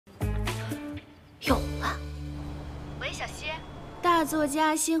有了。喂，小西。大作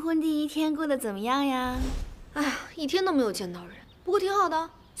家新婚第1天过得怎么样呀？哎呀，1天都没有见到人，不过挺好的。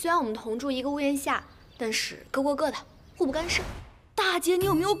虽然我们同住一个屋檐下，但是各过各的，互不干涉。大姐，你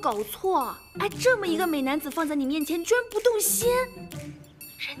有没有搞错？哎，这么一个美男子放在你面前，居然不动心？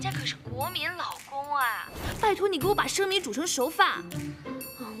人家可是国民老公啊！拜托你给我把生米煮成熟饭。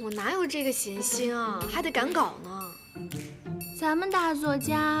我哪有这个闲心啊，还得赶稿呢。咱们大作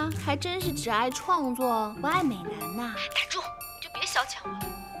家还真是只爱创作，不爱美男呐。打住，你就别小瞧我了。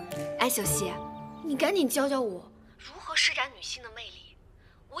哎，小西，你赶紧教教我如何施展女性的魅力。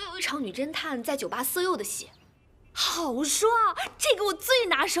我有一场女侦探在酒吧色诱的戏。好说，这个我最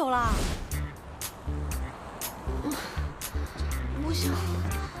拿手了。不行，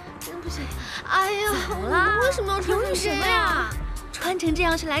真不行。哎呀，怎么啦？为什么要穿成这样呀？穿成这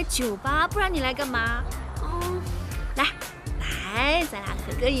样是来酒吧，不然你来干嘛？来，咱俩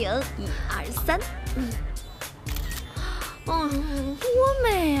合个影，1、2、3。多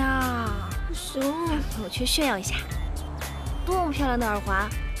美啊！不行，朋友圈炫耀一下。多么漂亮的耳环，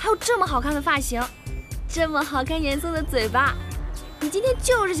还有这么好看的发型，这么好看颜色的嘴巴，你今天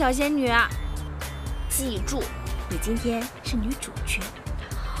就是小仙女。记住，你今天是女主角。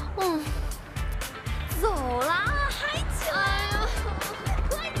走啦，嗨起来呀！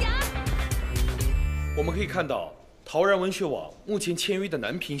快点！我们可以看到，陶然文学网目前签约的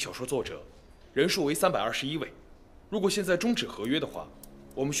男频小说作者人数为321位。如果现在终止合约的话，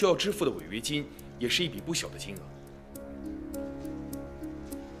我们需要支付的违约金也是一笔不小的金额。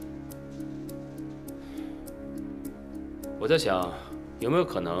我在想，有没有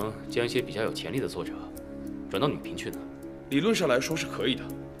可能将一些比较有潜力的作者转到女频去呢？理论上来说是可以的，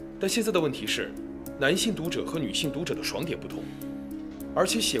但现在的问题是，男性读者和女性读者的爽点不同，而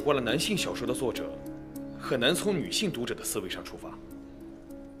且写惯了男性小说的作者，很难从女性读者的思维上出发。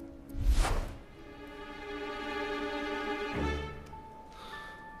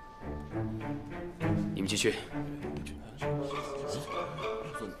你们继续。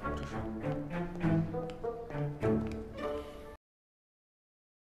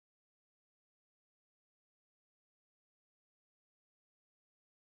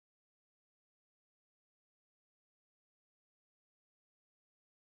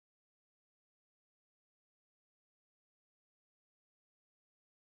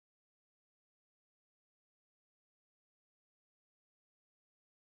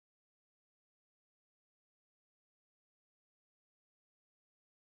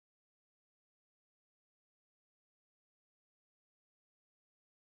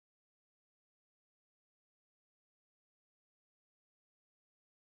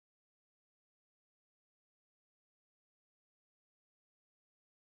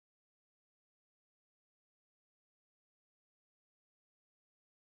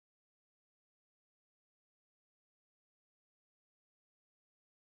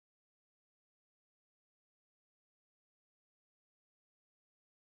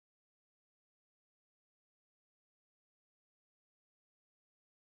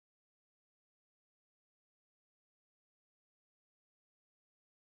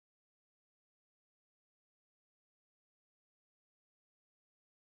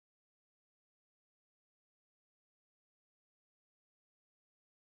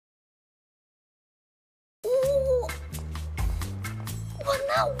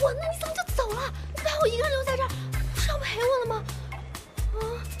我呢？你怎么就走了？你把我一个人留在这儿，不是要陪我了吗？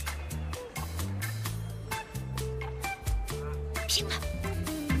拼了！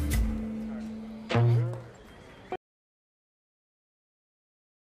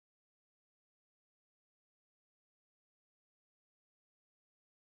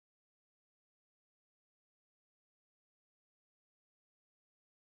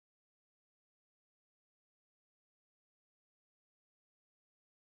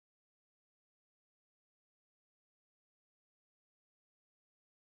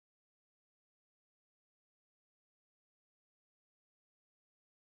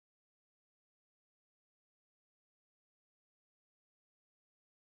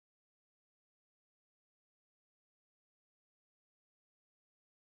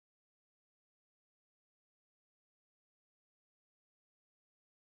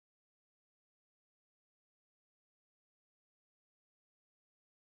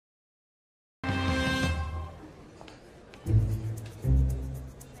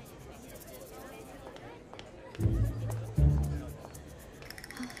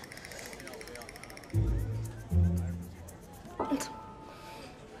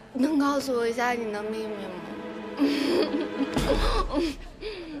能告诉我一下你的秘密吗？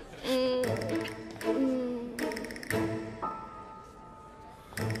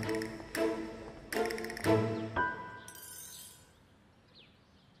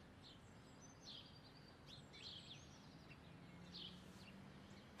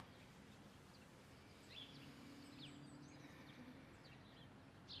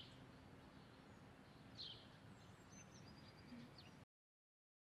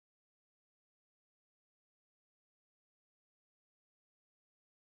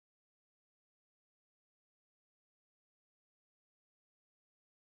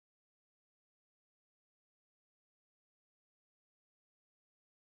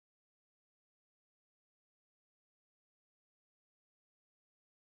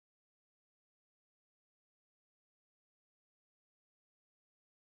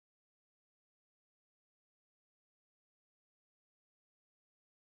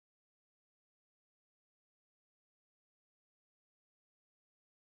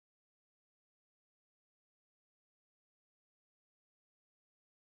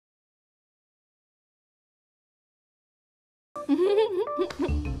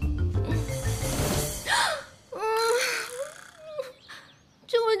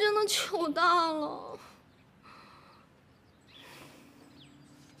这回真的糗大了。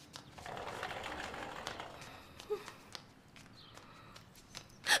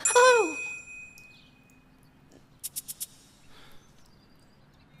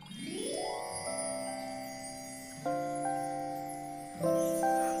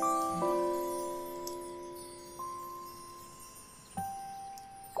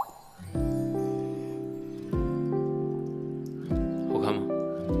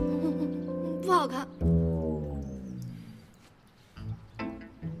不好看。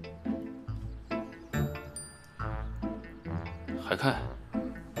还看？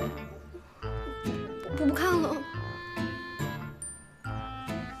不看了。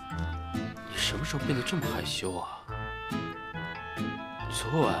你什么时候变得这么害羞啊？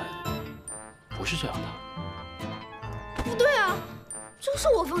昨晚不是这样的。不对啊，这是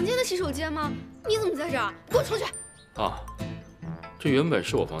我房间的洗手间吗？你怎么在这儿？给我出去！啊，这原本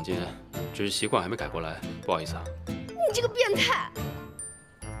是我房间，只是习惯还没改过来，不好意思啊。你这个变态！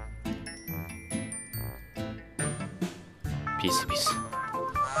彼此彼此。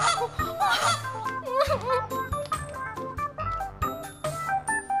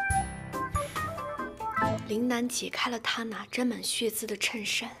林楠解开了他那沾满血渍的衬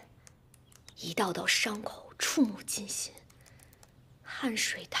衫，一道道伤口触目惊心，汗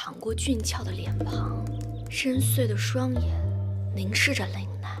水淌过俊俏的脸庞，深邃的双眼凝视着林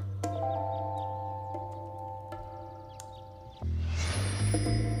楠。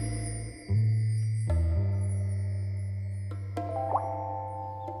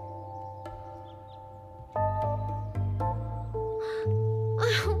哎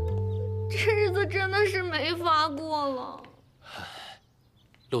呦，这日子真的是没法过了。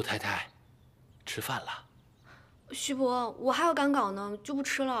陆太太，吃饭了。徐博，我还要赶稿呢，就不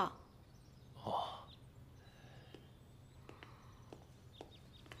吃了。